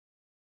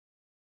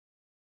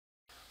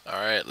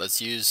Alright,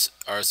 let's use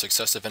our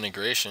successive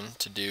integration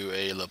to do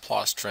a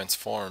Laplace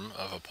transform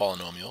of a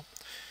polynomial.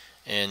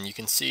 And you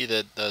can see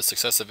that the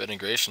successive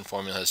integration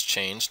formula has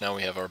changed. Now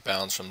we have our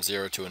bounds from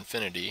 0 to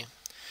infinity.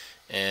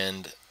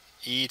 And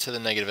e to the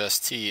negative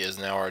st is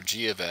now our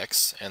g of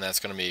x, and that's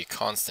going to be a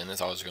constant.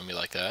 It's always going to be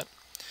like that.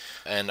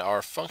 And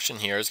our function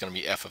here is going to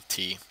be f of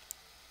t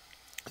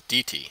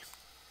dt.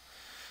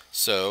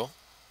 So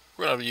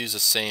we're going to use the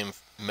same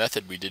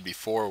method we did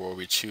before, where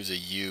we choose a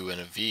u and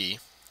a v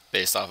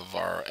based off of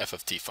our f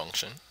of t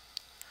function.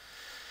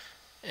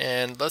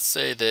 And let's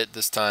say that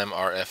this time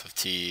our f of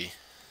t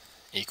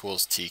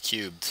equals t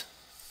cubed.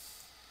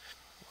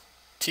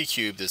 T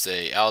cubed is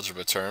an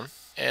algebra term,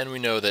 and we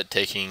know that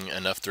taking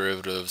enough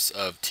derivatives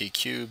of t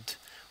cubed,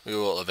 we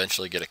will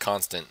eventually get a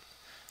constant.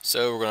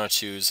 So we're going to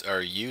choose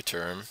our u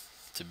term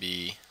to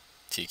be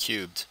t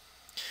cubed.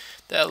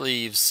 That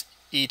leaves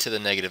e to the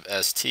negative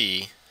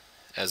st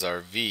as our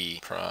v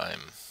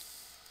prime.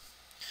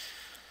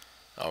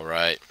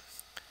 Alright,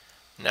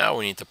 now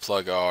we need to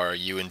plug our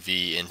u and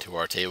v into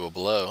our table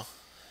below,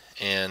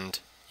 and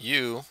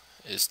u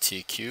is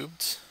t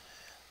cubed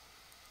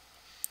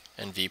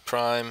and v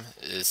prime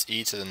is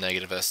e to the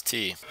negative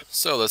st.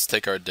 So let's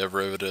take our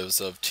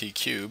derivatives of t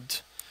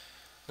cubed.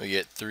 We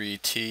get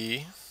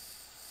 3t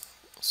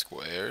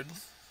squared,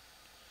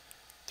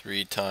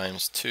 3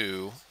 times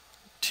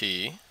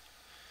 2t,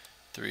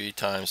 3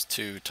 times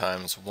 2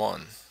 times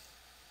 1.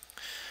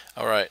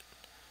 Alright,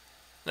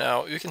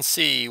 now you can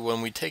see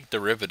when we take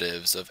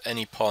derivatives of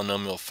any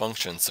polynomial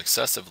function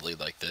successively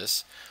like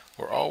this,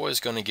 we're always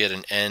going to get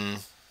an n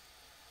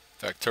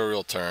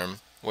factorial term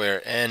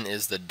where n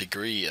is the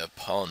degree of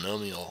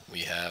polynomial we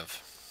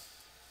have.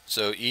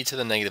 So e to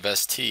the negative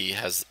st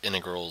has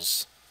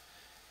integrals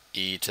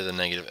e to the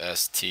negative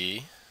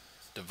st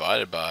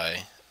divided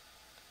by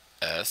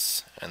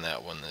s, and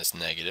that one is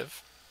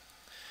negative.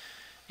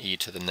 E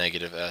to the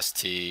negative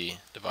st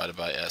divided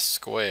by s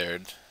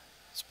squared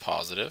is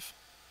positive.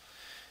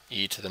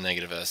 E to the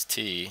negative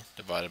st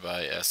divided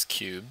by s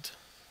cubed,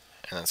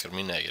 and that's going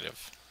to be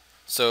negative.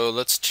 So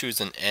let's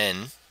choose an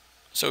n.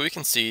 So we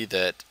can see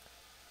that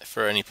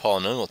for any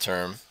polynomial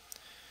term,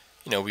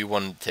 we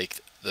want to take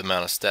the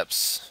amount of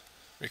steps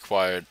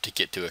required to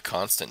get to a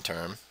constant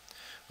term,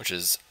 which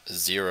is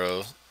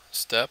 0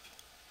 step,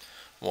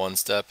 1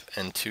 step,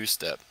 and 2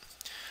 step.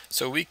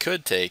 So we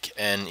could take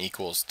n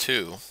equals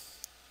 2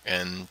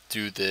 and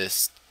do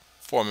this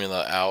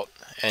formula out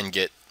and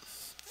get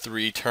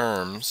 3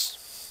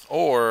 terms.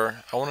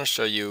 Or I want to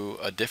show you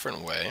a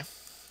different way,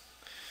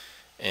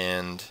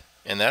 and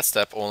that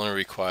step only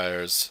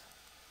requires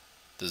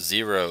the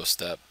 0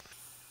 step.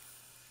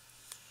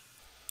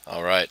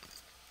 Alright,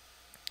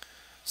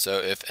 so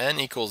if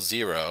n equals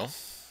 0,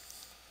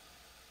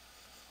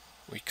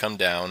 we come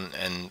down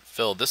and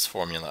fill this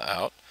formula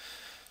out.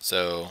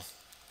 So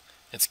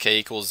it's k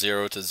equals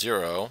 0 to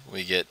 0,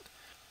 we get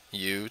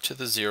u to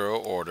the 0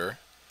 order,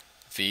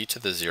 v to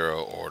the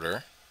 0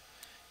 order,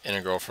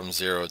 integral from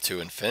 0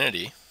 to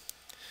infinity,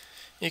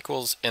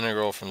 equals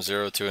integral from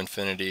 0 to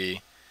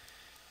infinity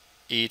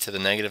e to the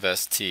negative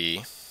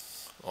st.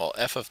 Well,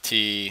 f of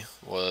t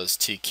was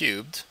t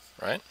cubed,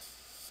 right?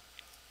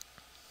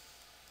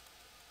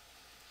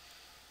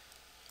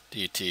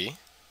 dt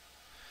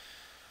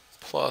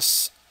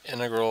plus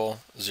integral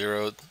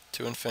 0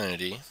 to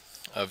infinity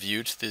of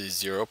u to the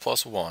 0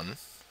 plus 1,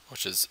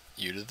 which is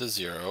u to the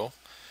 0.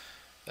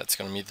 That's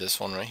going to be this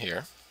one right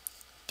here,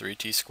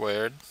 3t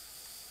squared,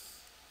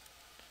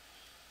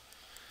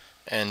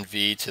 and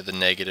v to the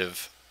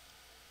negative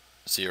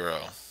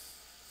 0.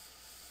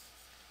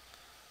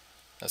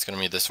 That's going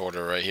to be this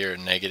order right here,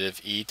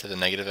 negative e to the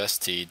negative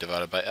st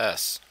divided by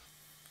s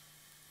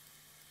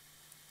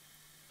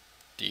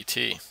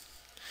dt.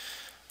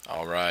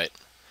 Alright,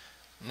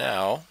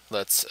 now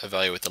let's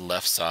evaluate the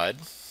left side,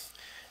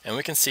 and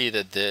we can see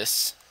that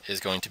this is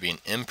going to be an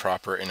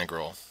improper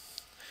integral,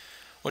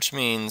 which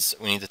means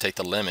we need to take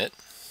the limit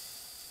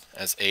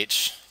as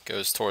h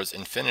goes towards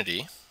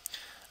infinity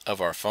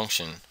of our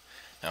function.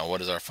 Now what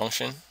is our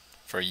function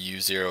for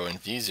u0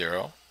 and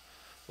v0?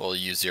 Well,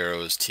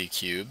 u0 is t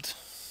cubed,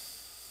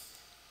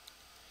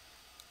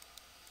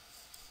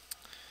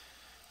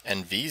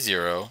 and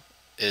v0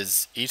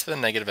 is e to the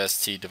negative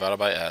st divided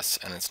by s,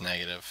 and it's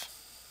negative.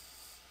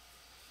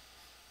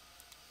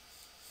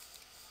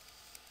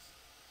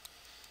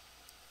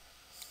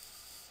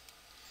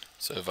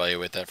 So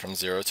evaluate that from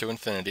 0 to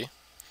infinity,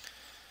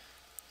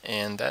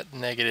 and that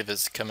negative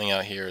is coming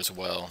out here as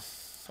well.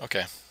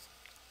 Okay.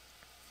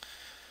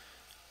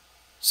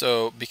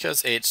 So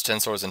because h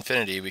tends towards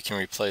infinity, we can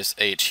replace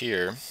h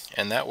here,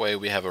 and that way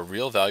we have a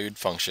real valued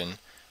function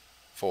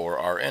for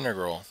our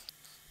integral.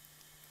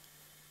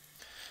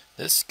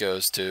 This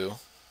goes to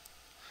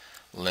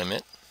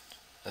limit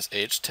as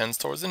h tends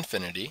towards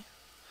infinity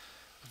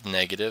of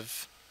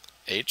negative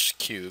h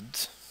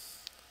cubed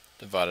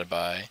divided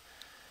by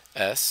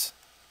s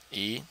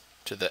e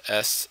to the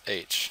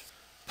sh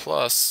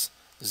plus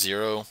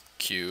 0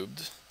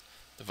 cubed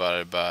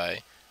divided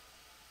by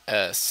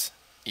s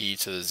e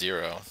to the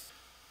 0.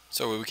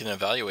 So we can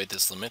evaluate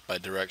this limit by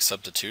direct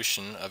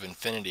substitution of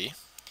infinity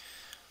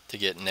to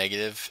get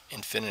negative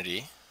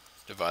infinity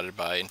divided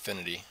by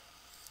infinity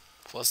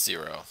plus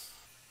 0.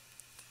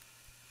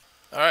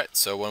 Alright,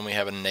 so when we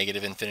have a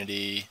negative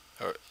infinity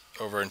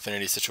over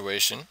infinity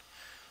situation,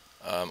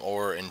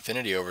 or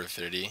infinity over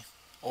infinity,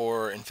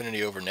 or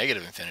infinity over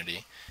negative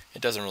infinity,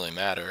 it doesn't really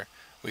matter.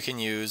 We can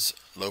use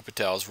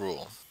L'Hopital's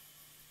rule.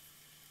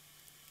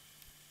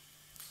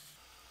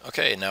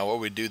 Okay, now what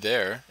we do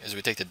there is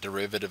we take the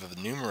derivative of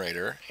the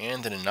numerator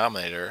and the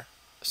denominator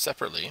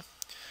separately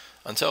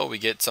until we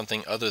get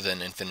something other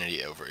than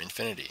infinity over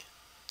infinity.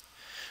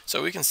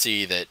 So we can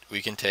see that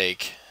we can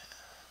take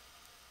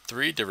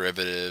 3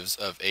 derivatives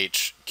of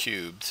h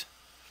cubed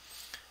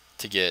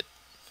to get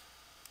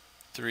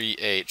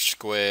 3h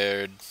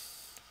squared,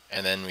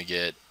 and then we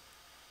get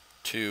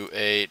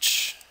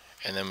 2h,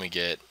 and then we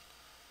get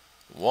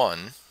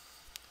 1.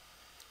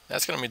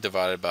 That's going to be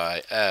divided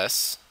by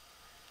s.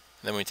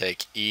 Then we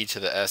take e to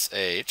the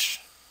sh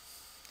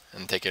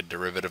and take a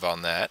derivative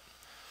on that,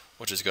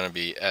 which is going to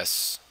be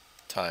s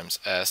times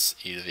s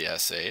e to the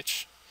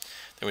sh.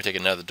 Then we take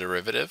another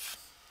derivative,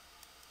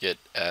 get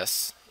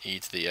s e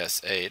to the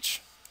sh.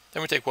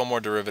 Then we take one more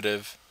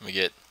derivative and we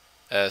get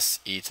s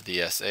e to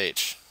the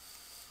sh.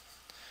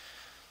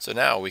 So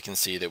now we can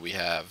see that we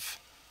have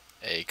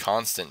a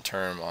constant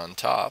term on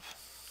top,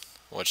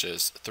 which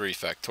is 3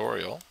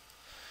 factorial,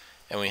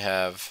 and we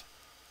have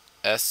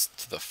s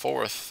to the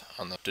 4th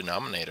on the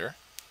denominator,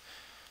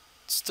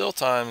 still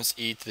times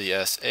e to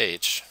the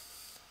sh.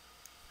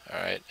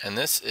 Alright, and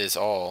this is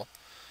all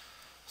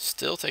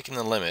still taking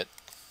the limit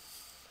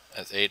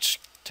as h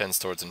tends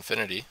towards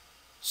infinity.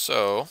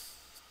 So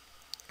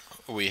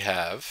we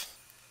have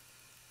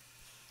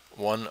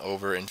 1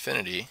 over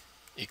infinity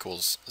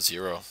equals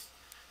 0.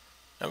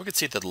 Now we can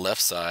see that the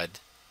left side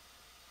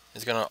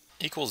is going to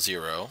equal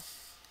 0,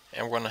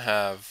 and we're going to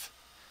have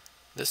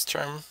this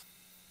term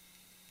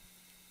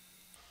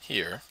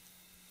here.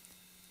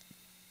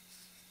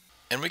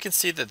 And we can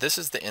see that this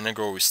is the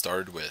integral we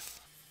started with.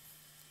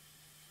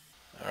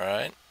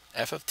 Alright,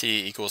 f of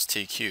t equals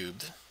t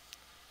cubed.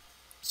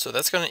 So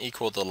that's going to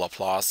equal the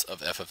Laplace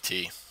of f of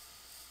t.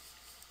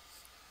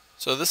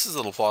 So this is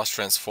the Laplace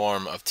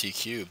transform of t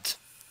cubed.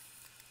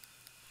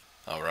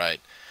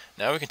 Alright,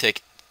 now we can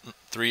take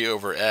 3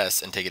 over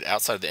s and take it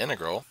outside the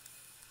integral.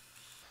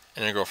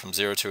 Integral from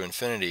 0 to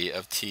infinity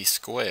of t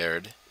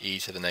squared e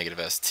to the negative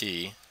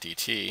st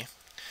dt.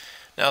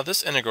 Now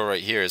this integral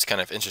right here is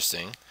kind of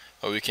interesting.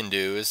 What we can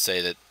do is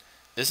say that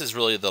this is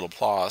really the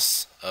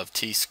Laplace of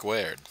t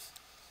squared.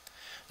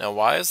 Now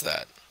why is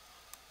that?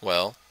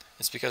 Well,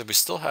 it's because we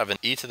still have an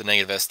e to the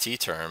negative st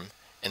term,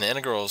 and the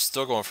integral is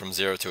still going from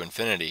 0 to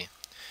infinity.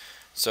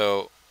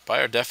 So by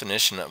our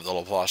definition of the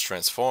Laplace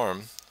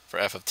transform for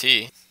f of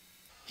t,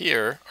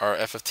 here our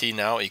f of t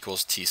now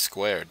equals t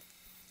squared.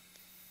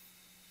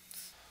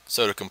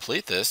 So to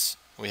complete this,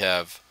 we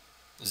have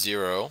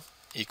 0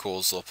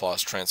 equals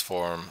Laplace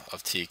transform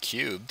of t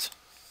cubed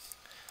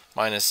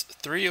minus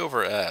 3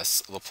 over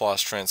s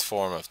Laplace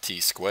transform of t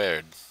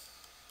squared.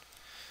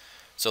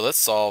 So let's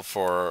solve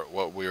for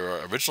what we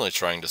were originally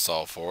trying to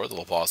solve for, the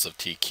Laplace of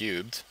t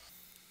cubed.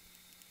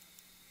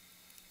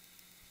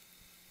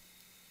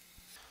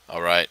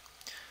 Alright,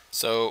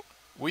 so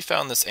we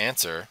found this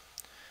answer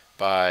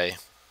by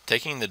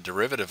taking the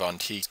derivative on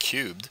t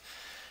cubed,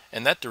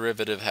 and that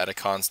derivative had a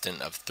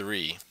constant of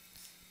 3.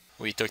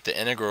 We took the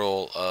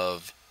integral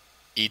of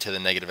e to the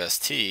negative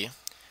st,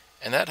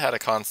 and that had a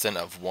constant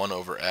of 1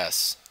 over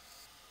s.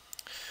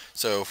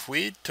 So if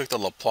we took the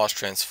Laplace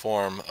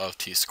transform of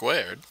t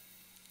squared,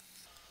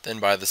 then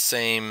by the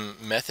same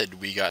method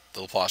we got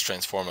the Laplace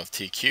transform of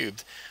t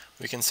cubed,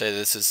 we can say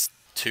this is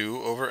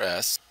 2 over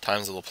s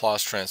times the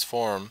Laplace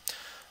transform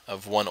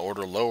of 1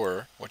 order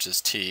lower, which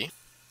is t.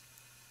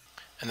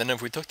 And then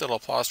if we took the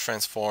Laplace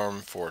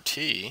transform for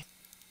t,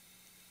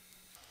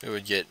 we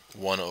would get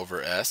 1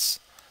 over s,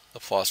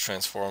 Laplace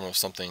transform of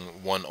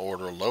something 1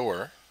 order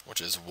lower,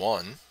 which is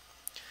 1.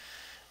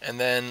 And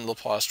then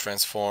Laplace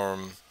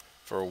transform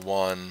for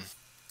 1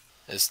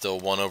 is still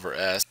 1 over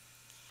s.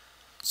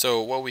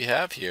 So what we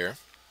have here,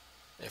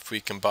 if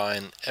we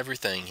combine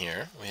everything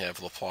here, we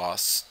have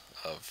Laplace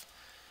of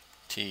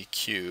t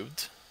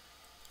cubed.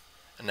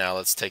 And now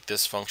let's take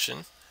this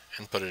function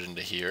and put it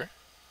into here.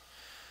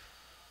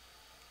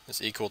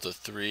 Is equal to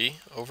 3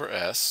 over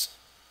s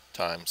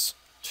times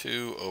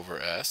 2 over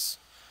s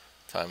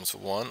times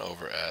 1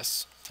 over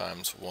s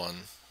times 1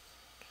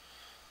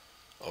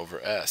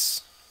 over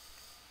s.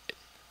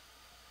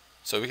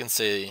 So we can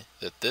say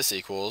that this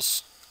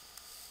equals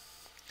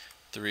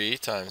 3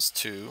 times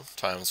 2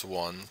 times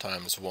 1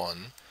 times 1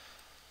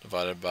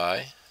 divided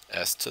by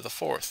s to the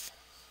 4th,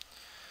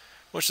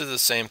 which is the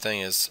same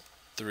thing as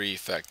 3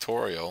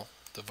 factorial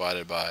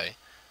divided by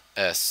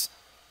s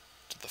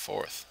to the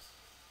 4th.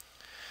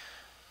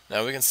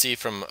 Now we can see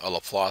from a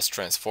Laplace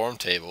transform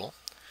table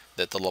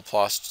that the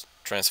Laplace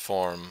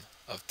transform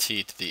of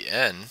t to the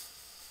n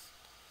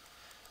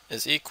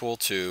is equal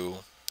to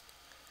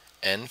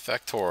n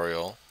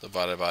factorial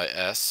divided by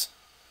s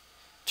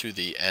to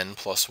the n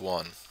plus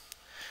 1.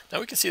 Now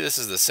we can see this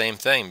is the same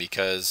thing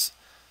because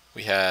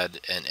we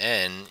had an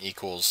n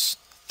equals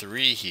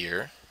 3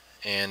 here,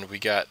 and we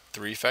got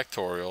 3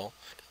 factorial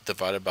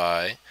divided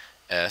by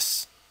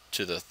s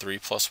to the 3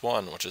 plus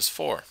 1, which is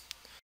 4.